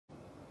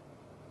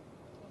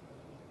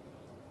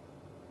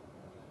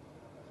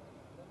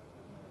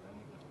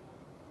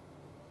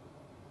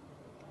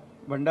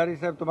भंडारी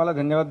साहेब, तुम्हाला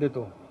धन्यवाद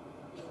देतो.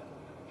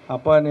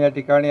 आपण या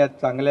ठिकाणी आज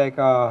चांगल्या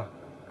एका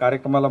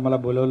कार्यक्रमाला मला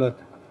बोलवलं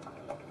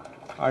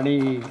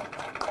आणि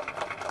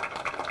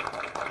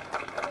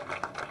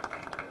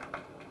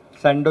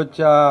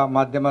सँडोजच्या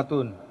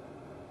माध्यमातून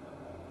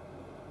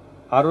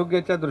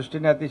आरोग्याच्या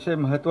दृष्टीने अतिशय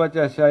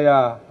महत्त्वाच्या अशा या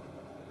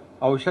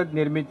औषध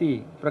निर्मिती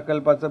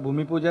प्रकल्पाचं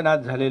भूमिपूजन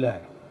आज झालेलं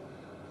आहे.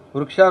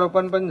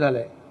 वृक्षारोपण पण झालं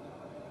आहे.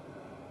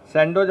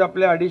 सँडोज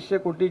आपल्या 250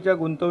 कोटीच्या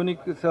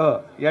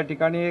गुंतवणुकीसह या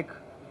ठिकाणी एक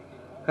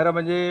खरं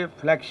म्हणजे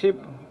फ्लॅगशिप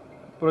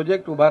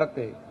प्रोजेक्ट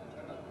उभारते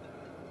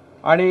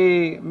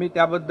आणि मी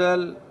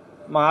त्याबद्दल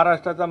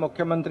महाराष्ट्राचा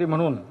मुख्यमंत्री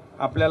म्हणून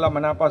आपल्याला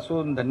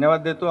मनापासून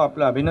धन्यवाद देतो,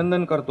 आपलं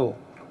अभिनंदन करतो.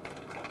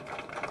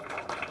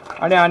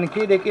 आणि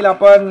आणखी देखील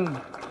आपण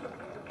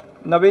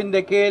नवीन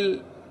देखील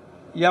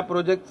या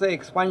प्रोजेक्टचं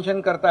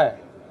एक्सपान्शन करताय,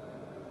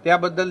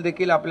 त्याबद्दल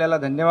देखील आपल्याला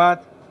धन्यवाद.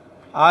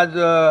 आज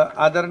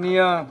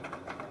आदरणीय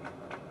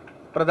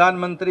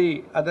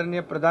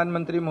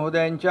प्रधानमंत्री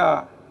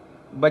महोदयांच्या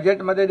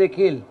बजेटमध्ये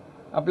देखील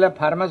आपल्या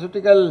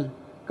फार्मास्युटिकल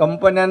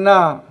कंपन्यांना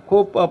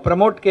खूप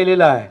प्रमोट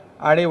केलेलं आहे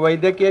आणि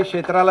वैद्यकीय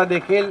क्षेत्राला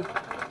देखील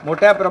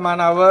मोठ्या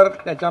प्रमाणावर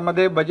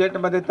त्याच्यामध्ये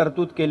बजेटमध्ये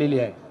तरतूद केलेली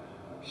आहे.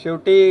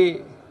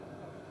 शेवटी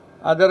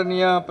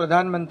आदरणीय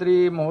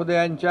प्रधानमंत्री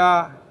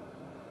महोदयांच्या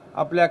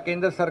आपल्या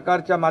केंद्र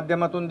सरकारच्या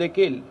माध्यमातून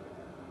देखील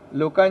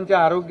लोकांच्या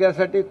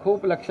आरोग्यासाठी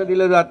खूप लक्ष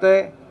दिलं जातं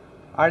आहे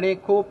आणि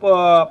खूप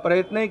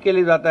प्रयत्नही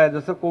केले जात आहे.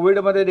 जसं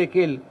कोविडमध्ये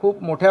देखील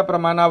खूप मोठ्या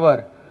प्रमाणावर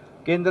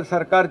केंद्र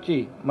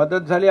सरकारची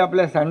मदत झाली,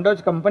 आपल्या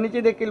सँडोज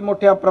कंपनीची देखील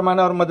मोठ्या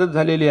प्रमाणावर मदत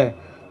झालेली आहे.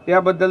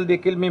 त्याबद्दल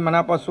देखील मी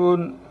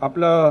मनापासून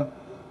आपलं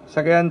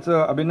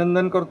सगळ्यांचं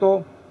अभिनंदन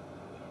करतो.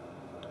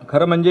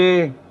 खरं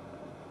म्हणजे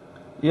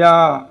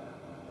या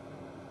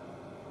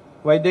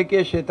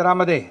वैद्यकीय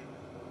क्षेत्रामध्ये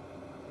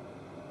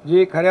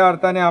जी खऱ्या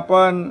अर्थाने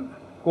आपण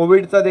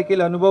कोविडचा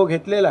देखील अनुभव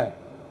घेतलेला आहे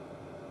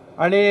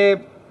आणि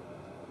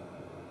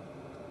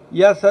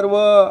या सर्व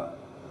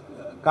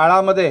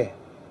काळामध्ये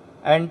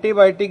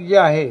अँटीबायोटिक जे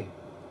आहे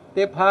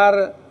ते फार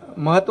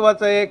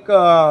महत्त्वाचं एक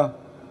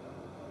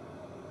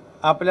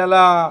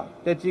आपल्याला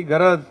त्याची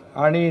गरज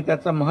आणि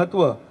त्याचं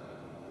महत्त्व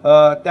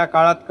त्या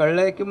काळात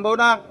कळलं आहे.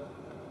 किंबहुना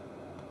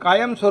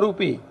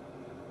कायमस्वरूपी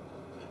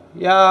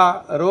या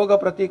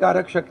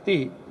रोगप्रतिकारक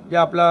शक्ती जे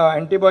आपला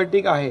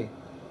अँटीबायोटिक आहे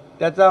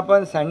त्याचा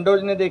आपण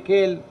सँडोजने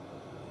देखील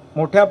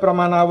मोठ्या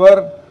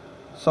प्रमाणावर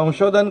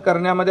संशोधन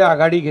करण्यामध्ये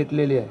आघाडी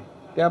घेतलेली आहे.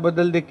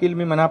 त्याबद्दल देखील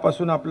मी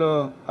मनापासून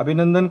आपलं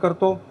अभिनंदन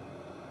करतो.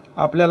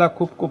 आपल्याला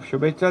खूप खूप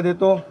शुभेच्छा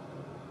देतो.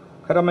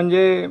 खरं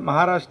म्हणजे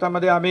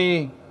महाराष्ट्रामध्ये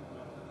आम्ही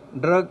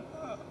ड्रग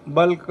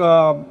बल्क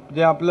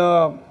जे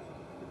आपलं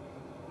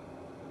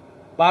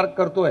पार्क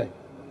करतो आहे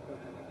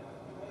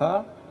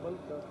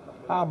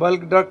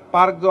बल्क ड्रग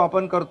पार्क जो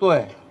आपण करतो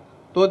आहे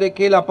तो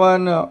देखील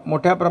आपण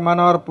मोठ्या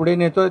प्रमाणावर पुढे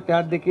नेतो आहे.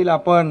 त्यात देखील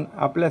आपण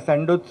आपल्या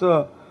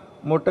सँडोजचं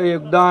मोठं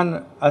योगदान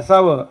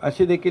असावं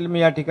अशी देखील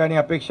मी या ठिकाणी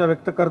अपेक्षा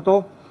व्यक्त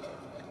करतो.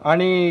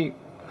 आणि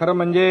खरं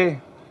म्हणजे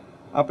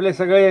आपले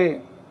सगळे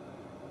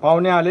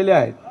पाहुणे आलेले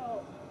आहेत.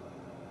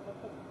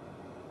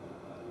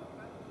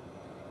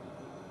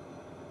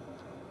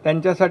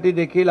 त्यांच्यासाठी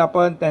देखील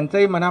आपण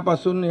त्यांचंही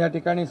मनापासून या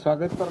ठिकाणी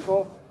स्वागत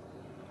करतो.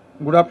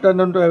 Good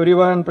afternoon to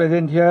everyone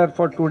present here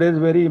for today's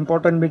very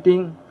important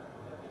meeting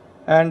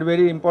and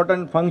very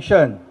important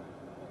function.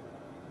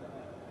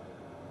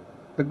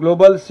 The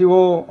global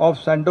CEO of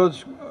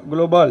Sandoz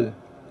Global,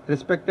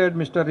 respected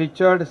Mr.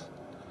 Richard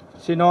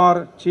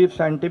Sinor, Chief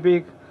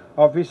Scientific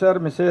Officer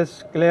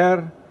Mrs.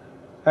 Claire,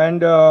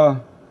 and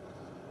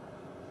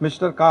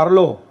Mr.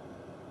 Carlo,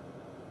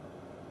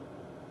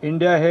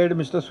 India Head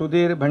Mr.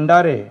 Sudhir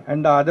Bhandare,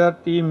 and the other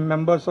team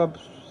members of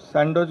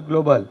Sandoz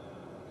Global.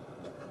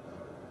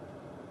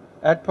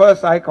 At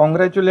first, I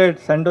congratulate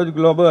Sandoz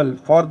Global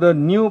for the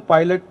new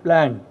pilot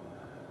plant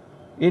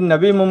in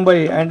Navi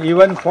Mumbai and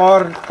even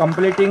for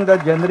completing the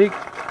generic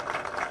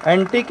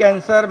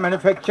anti-cancer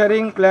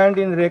manufacturing plant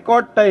in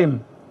record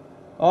time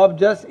of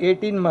just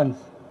 18 months.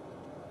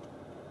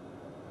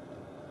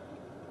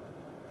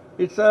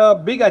 It's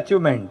a big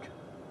achievement.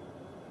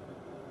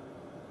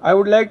 I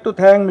would like to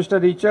thank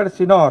Mr. Richard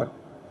Sinor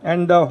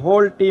and the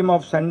whole team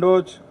of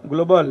Sandoz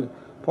Global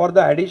for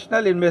the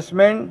additional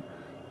investment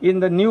in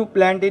the new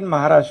plant in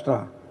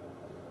Maharashtra.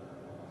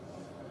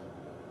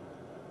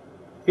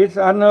 It's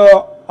an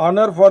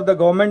honor for the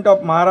government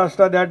of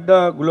Maharashtra that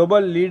the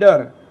global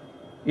leader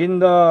in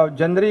the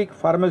generic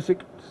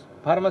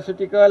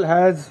pharmaceutical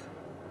has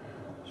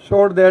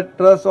showed their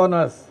trust on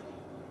us.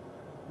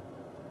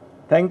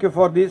 Thank you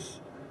for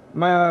this.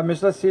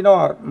 Mr.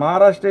 Sinor,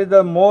 Maharashtra is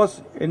the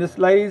most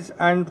industrialized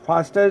and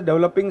fastest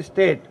developing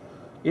state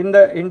in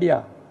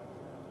India.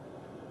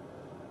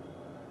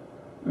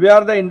 We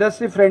are the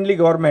industry-friendly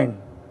government.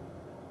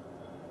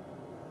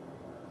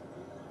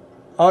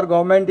 Our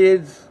government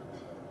is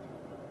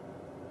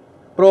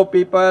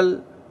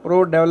pro-people,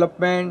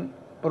 pro-development,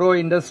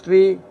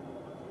 pro-industry.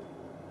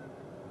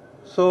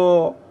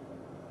 So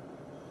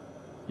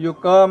you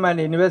come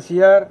and invest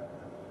here,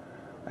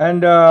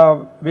 and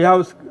we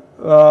have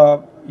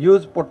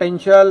huge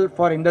potential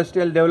for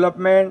industrial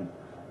development,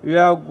 we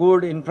have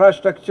good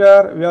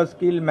infrastructure, we have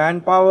skilled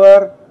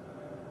manpower,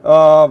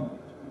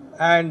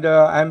 and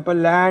ample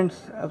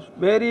lands.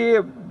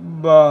 Very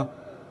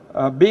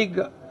big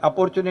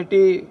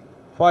opportunity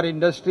for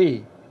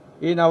industry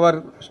in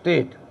our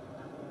state.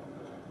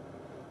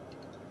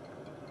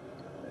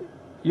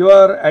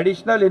 Your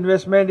additional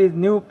investment is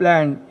new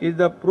plan is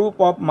the proof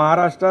of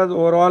Maharashtra's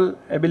overall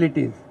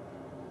abilities.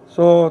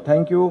 So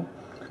thank you.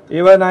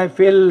 Even I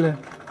feel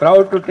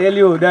proud to tell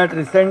you that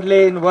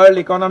recently in World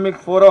Economic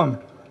Forum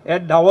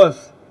at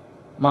Davos,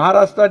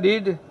 Maharashtra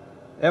did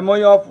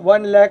MOU of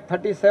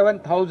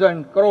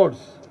 1,37,000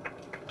 crores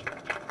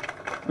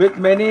with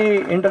many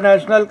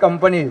international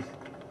companies.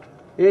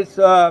 It's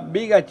a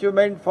big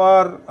achievement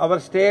for our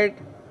state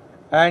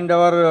and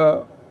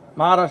our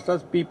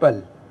Maharashtra's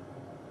people.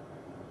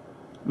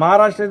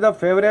 Maharashtra is the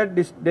favorite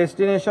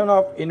destination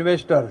of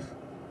investors.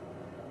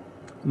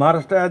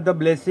 Maharashtra has the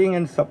blessing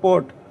and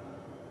support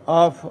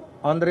of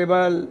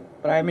Honorable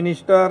Prime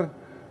Minister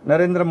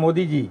Narendra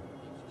Modi ji.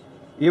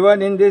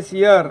 Even in this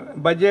year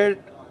budget,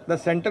 the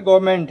central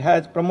government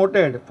has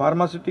promoted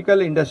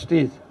pharmaceutical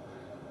industries.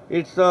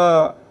 It's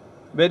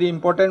very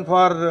important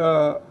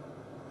for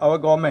our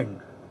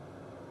government.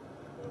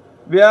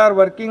 We are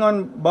working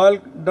on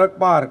bulk drug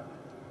park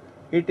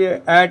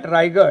at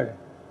Raigad.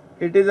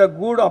 It is a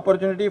good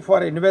opportunity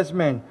for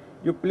investment.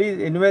 You please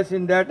invest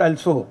in that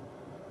also.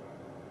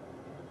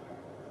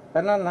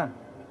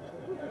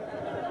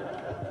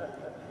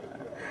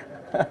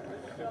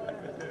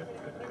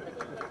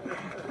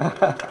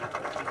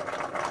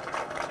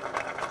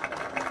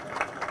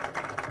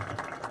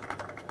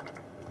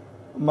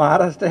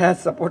 Maharashtra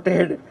has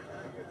supported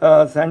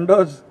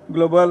Sandoz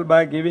Global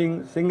by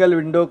giving single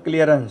window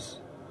clearance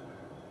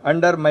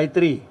under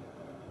Maitri.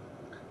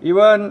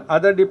 Even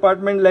other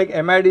departments like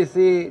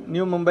MIDC,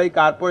 New Mumbai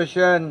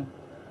Corporation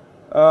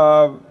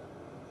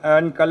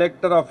and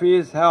Collector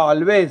Office have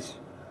always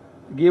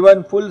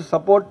given full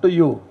support to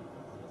you.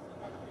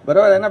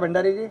 बरोबर आहे ना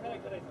भंडारी जी?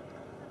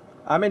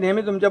 आम्ही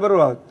नेहमी तुमच्या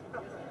बरोबर आहोत.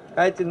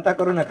 काय चिंता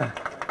करू नका.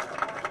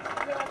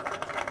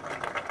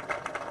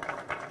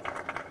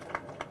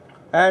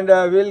 And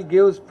we'll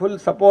give full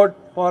support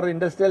for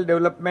industrial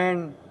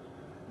development.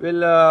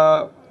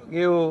 We'll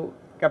give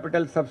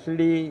capital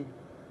subsidy.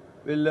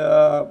 Will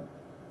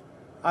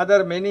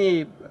other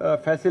many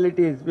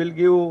facilities will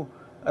give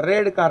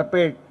red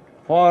carpet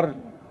for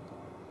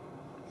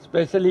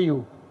especially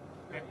you.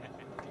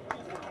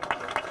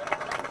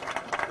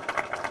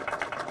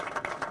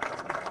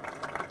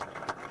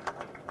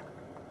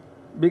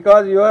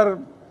 Because your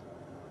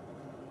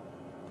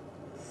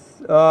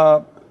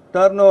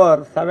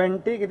turnover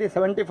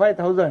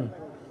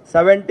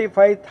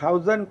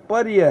 75,000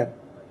 per year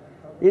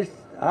is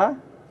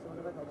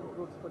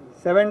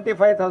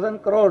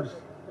 75,000 crores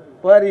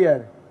per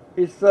year.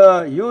 It's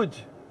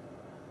huge,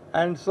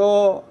 and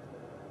so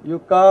you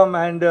come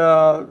and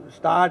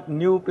start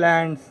new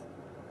plants.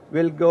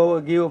 We'll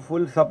give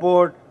full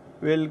support.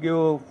 We'll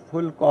give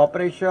full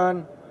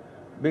cooperation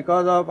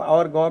because of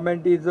our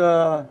government is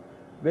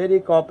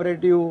very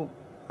cooperative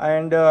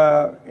and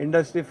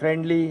industry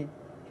friendly.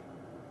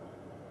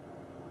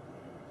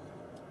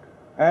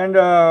 And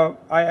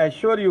I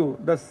assure you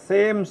the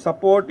same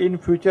support in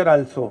future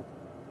also.